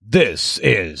This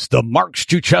is the Mark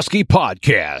Struczewski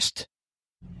Podcast.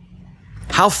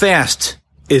 How fast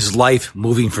is life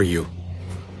moving for you?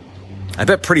 I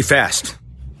bet pretty fast.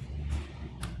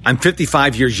 I'm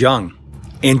 55 years young.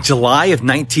 In July of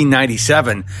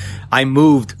 1997, I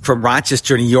moved from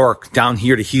Rochester, New York, down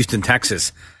here to Houston,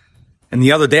 Texas. And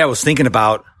the other day I was thinking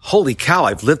about, holy cow,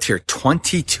 I've lived here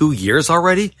 22 years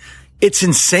already? It's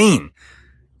insane.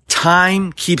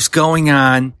 Time keeps going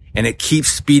on and it keeps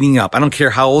speeding up. I don't care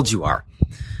how old you are.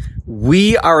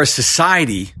 We are a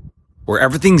society where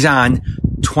everything's on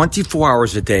 24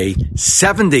 hours a day,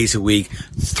 7 days a week,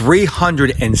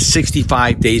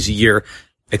 365 days a year,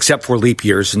 except for leap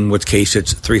years, in which case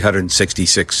it's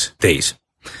 366 days.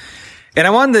 And I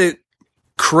wanted to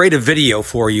create a video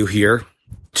for you here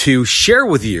to share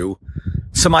with you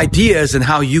some ideas on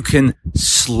how you can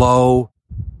slow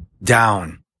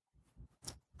down.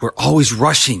 We're always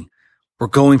rushing. We're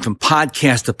going from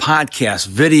podcast to podcast,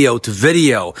 video to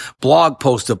video, blog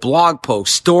post to blog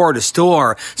post, store to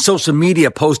store, social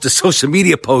media post to social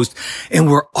media post, and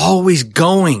we're always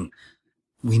going.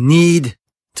 We need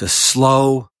to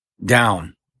slow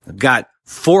down. I've got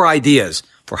 4 ideas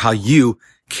for how you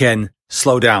can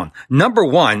slow down. Number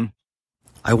 1,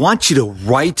 I want you to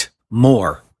write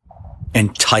more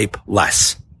and type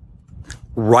less.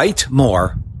 Write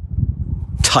more,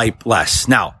 type less.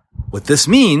 Now, what this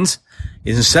means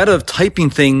is instead of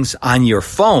typing things on your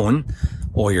phone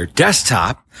or your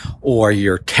desktop or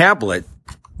your tablet,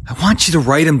 I want you to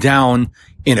write them down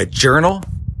in a journal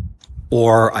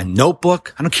or a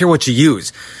notebook. I don't care what you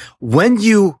use. When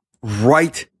you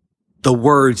write the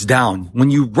words down, when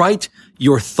you write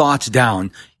your thoughts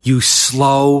down, you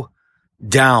slow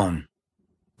down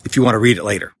if you want to read it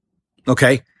later.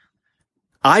 Okay?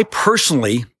 I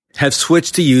personally have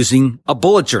switched to using a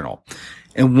bullet journal.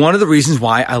 And one of the reasons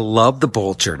why I love the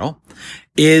bullet journal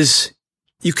is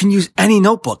you can use any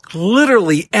notebook,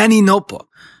 literally any notebook,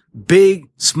 big,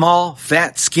 small,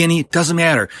 fat, skinny, doesn't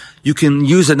matter. You can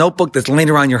use a notebook that's laying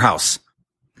around your house.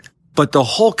 But the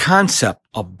whole concept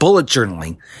of bullet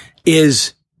journaling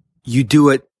is you do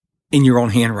it in your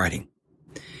own handwriting.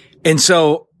 And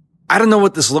so I don't know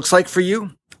what this looks like for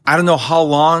you. I don't know how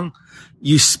long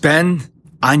you spend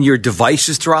on your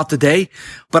devices throughout the day,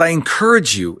 but I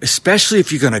encourage you, especially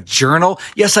if you're going to journal.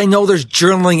 Yes, I know there's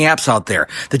journaling apps out there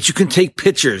that you can take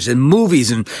pictures and movies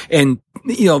and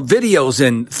videos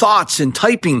and thoughts and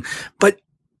typing, but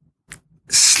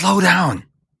slow down.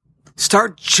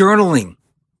 Start journaling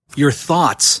your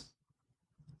thoughts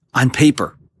on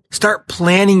paper. Start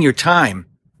planning your time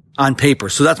on paper.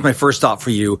 So that's my first thought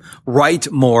for you.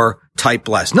 Write more, type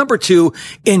less. Number 2,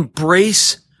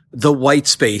 embrace the white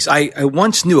space. I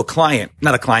once knew a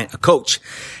coach,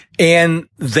 and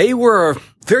they were a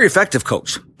very effective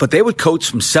coach, but they would coach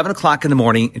from 7 o'clock in the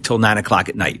morning until 9 o'clock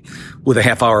at night with a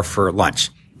half hour for lunch.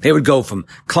 They would go from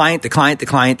client to client to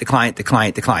client to client to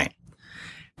client to client.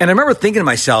 And I remember thinking to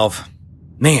myself,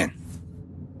 man,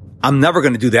 I'm never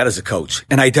going to do that as a coach.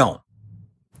 And I don't.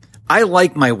 I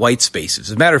like my white spaces.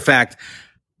 As a matter of fact,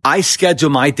 I schedule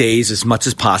my days as much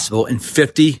as possible in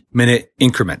 50-minute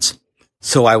increments.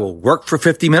 So I will work for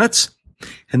 50 minutes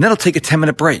and then I'll take a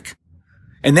 10-minute break.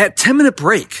 And that 10-minute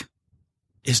break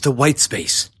is the white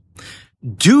space.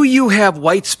 Do you have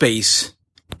white space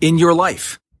in your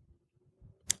life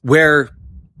where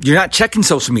you're not checking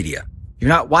social media? You're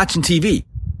not watching TV.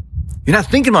 You're not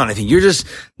thinking about anything.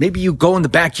 Maybe you go in the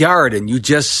backyard and you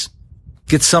just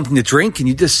get something to drink and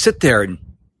you just sit there and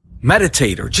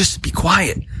meditate or just be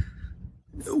quiet.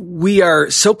 We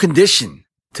are so conditioned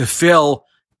to fill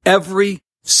every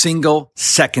single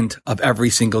second of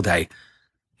every single day.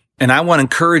 And I want to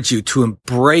encourage you to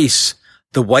embrace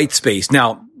the white space.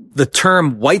 Now, the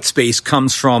term white space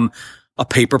comes from a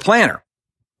paper planner.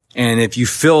 And if you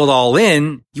fill it all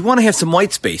in, you want to have some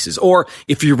white spaces. Or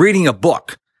if you're reading a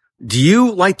book, do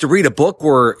you like to read a book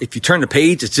where if you turn the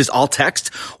page, it's just all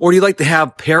text? Or do you like to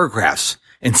have paragraphs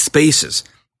and spaces?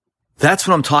 That's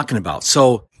what I'm talking about.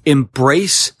 So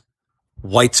embrace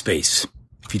white space.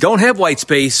 If you don't have white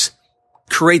space,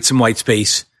 create some white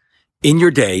space in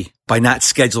your day by not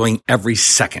scheduling every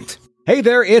second. Hey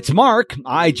there, it's Mark.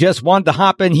 I just wanted to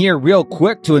hop in here real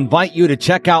quick to invite you to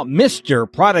check out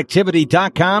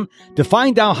MrProductivity.com to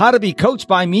find out how to be coached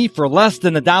by me for less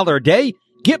than $1 a day.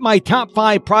 Get my top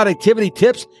 5 productivity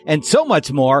tips and so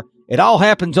much more. It all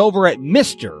happens over at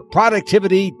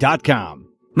MrProductivity.com.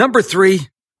 Number 3,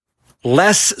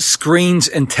 less screens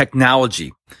and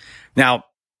technology. Now,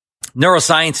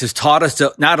 neuroscience has taught us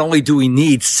that not only do we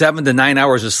need 7 to 9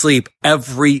 hours of sleep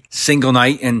every single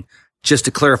night, and just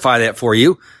to clarify that for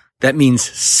you, that means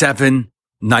 7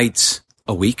 nights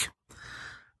a week.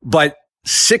 But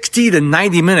 60 to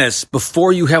 90 minutes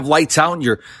before you have lights out and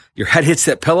your head hits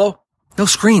that pillow, no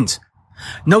screens,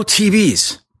 no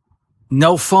TVs,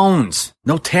 no phones,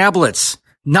 no tablets,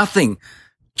 nothing.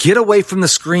 Get away from the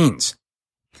screens.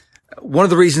 One of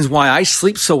the reasons why I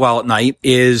sleep so well at night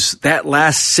is that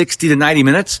last 60 to 90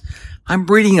 minutes, I'm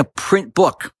reading a print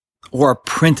book or a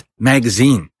print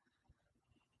magazine.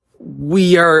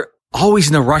 We are always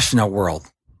in a rush in our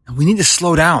world, and we need to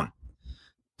slow down.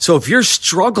 So if you're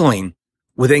struggling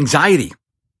with anxiety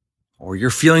or you're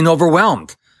feeling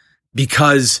overwhelmed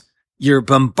because you're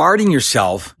bombarding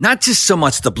yourself, not just so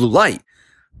much the blue light,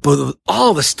 but with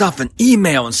all the stuff and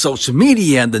email and social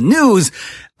media and the news,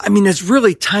 I mean, it's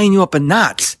really tying you up in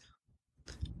knots.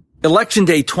 Election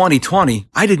day 2020,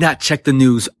 I did not check the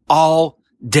news all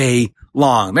day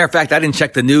long. Matter of fact, I didn't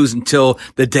check the news until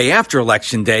the day after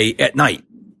election day at night.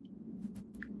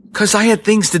 Because I had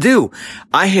things to do.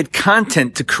 I had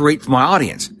content to create for my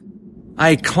audience. I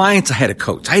had clients I had to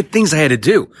coach. I had things I had to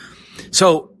do.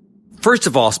 So, first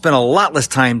of all, spend a lot less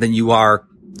time than you are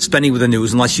spending with the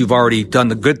news, unless you've already done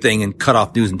the good thing and cut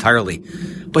off news entirely.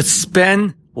 But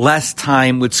spend less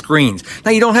time with screens.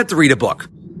 Now, you don't have to read a book.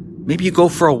 Maybe you go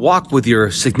for a walk with your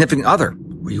significant other,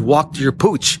 or you walk to your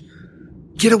pooch.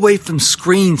 Get away from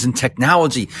screens and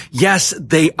technology. Yes,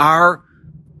 they are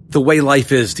the way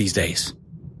life is these days.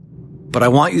 But I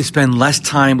want you to spend less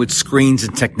time with screens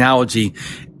and technology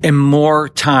and more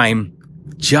time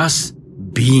just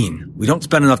being. We don't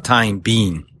spend enough time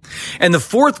being. And the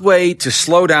fourth way to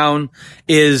slow down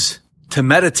is to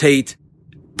meditate,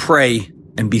 pray,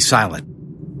 and be silent.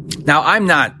 Now, I'm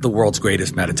not the world's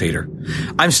greatest meditator.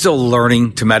 I'm still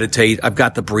learning to meditate. I've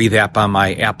got the Breathe app on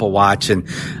my Apple Watch, and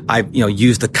I've,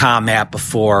 used the Calm app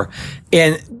before.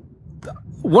 And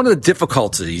one of the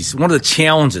difficulties, one of the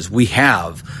challenges we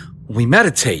have when we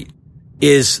meditate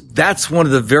is that's one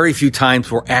of the very few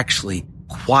times we're actually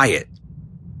quiet.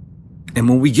 And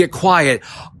when we get quiet,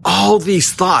 all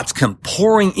these thoughts come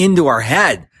pouring into our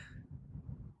head,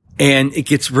 and it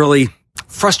gets really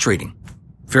frustrating,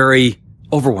 very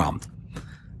overwhelmed.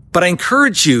 But I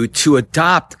encourage you to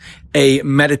adopt a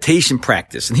meditation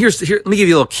practice. And here, let me give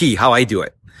you a little key how I do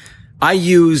it. I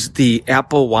use the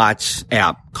Apple Watch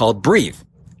app called Breathe,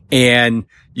 and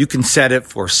you can set it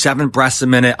for 7 breaths a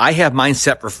minute. I have mine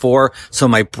set for 4, so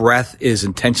my breath is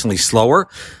intentionally slower.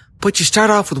 But you start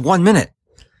off with 1 minute.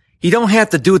 You don't have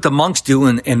to do what the monks do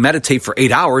and meditate for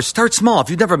 8 hours. Start small. If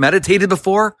you've never meditated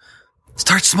before,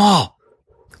 start small.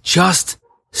 Just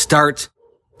start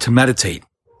to meditate.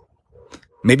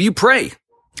 Maybe you pray.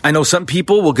 I know some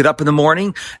people will get up in the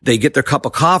morning, they get their cup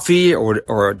of coffee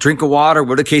or a drink of water,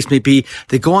 whatever the case may be.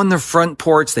 They go on their front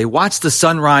porch, they watch the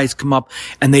sunrise come up,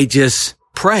 and they just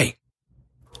pray.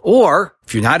 Or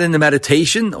if you're not into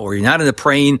meditation or you're not into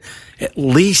praying, at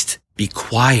least be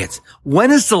quiet.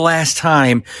 When is the last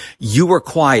time you were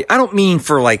quiet? I don't mean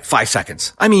for like 5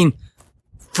 seconds. I mean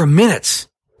for minutes.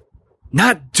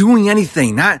 Not doing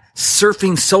anything, not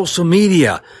surfing social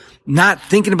media, not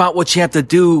thinking about what you have to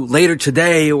do later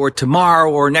today or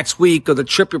tomorrow or next week or the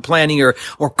trip you're planning or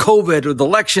COVID or the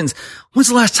elections. When's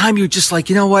the last time you were just like,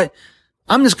 you know what?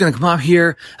 I'm just going to come out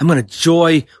here. I'm going to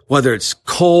enjoy whether it's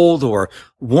cold or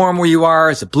warm where you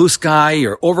are. It's a blue sky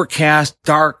or overcast,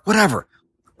 dark, whatever.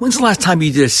 When's the last time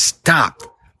you just stopped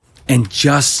and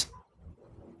just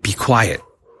be quiet?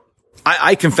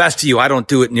 I confess to you, I don't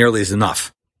do it nearly as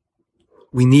enough.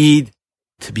 We need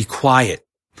to be quiet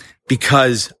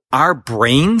because our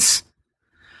brains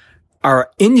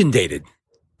are inundated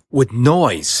with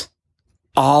noise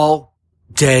all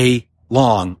day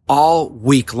long, all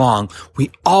week long. We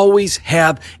always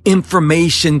have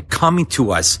information coming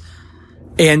to us.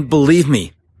 And believe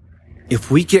me, if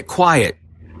we get quiet,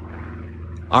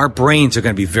 our brains are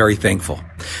going to be very thankful.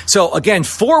 So again,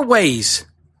 4 ways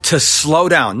to slow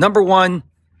down. Number 1,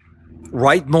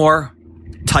 write more,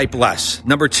 type less.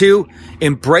 Number 2,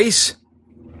 embrace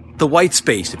the white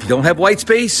space. If you don't have white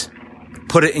space,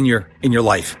 put it in your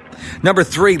life. Number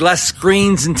 3, less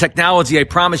screens and technology. I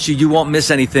promise you won't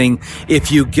miss anything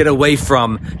if you get away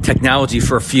from technology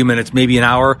for a few minutes, maybe an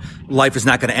hour. Life is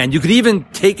not going to end. You could even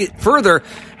take it further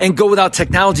and go without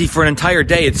technology for an entire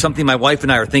day. It's something my wife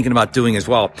and I are thinking about doing as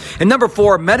well. And number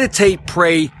 4, meditate,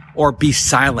 pray, or be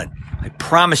silent. I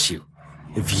promise you,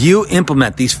 if you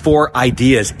implement these 4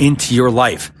 ideas into your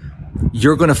life,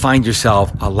 you're going to find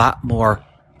yourself a lot more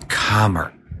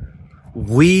calmer.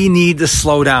 We need to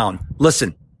slow down.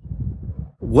 Listen,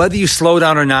 whether you slow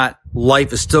down or not,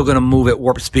 life is still going to move at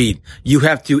warp speed. You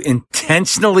have to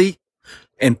intentionally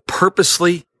and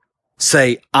purposely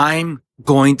say, I'm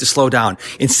going to slow down.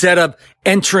 Instead of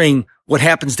entering what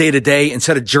happens day to day,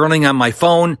 instead of journaling on my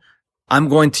phone, I'm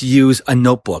going to use a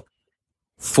notebook,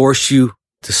 force you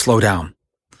to slow down.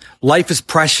 Life is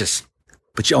precious,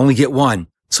 but you only get one.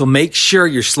 So make sure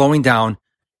you're slowing down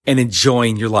and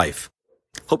enjoying your life.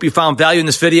 Hope you found value in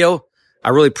this video. I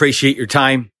really appreciate your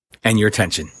time and your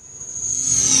attention.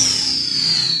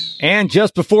 And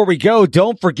just before we go,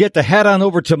 don't forget to head on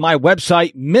over to my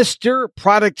website,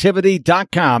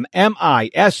 MrProductivity.com,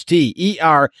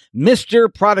 MISTER,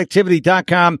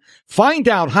 MrProductivity.com. Find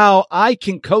out how I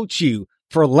can coach you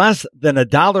for less than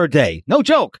 $1 a day. No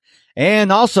joke.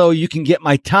 And also, you can get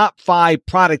my top 5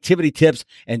 productivity tips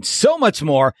and so much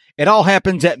more. It all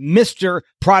happens at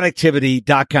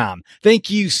MrProductivity.com. Thank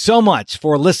you so much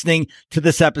for listening to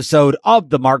this episode of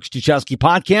the Mark Struczewski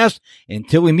Podcast.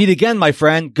 Until we meet again, my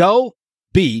friend, go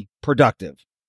be productive.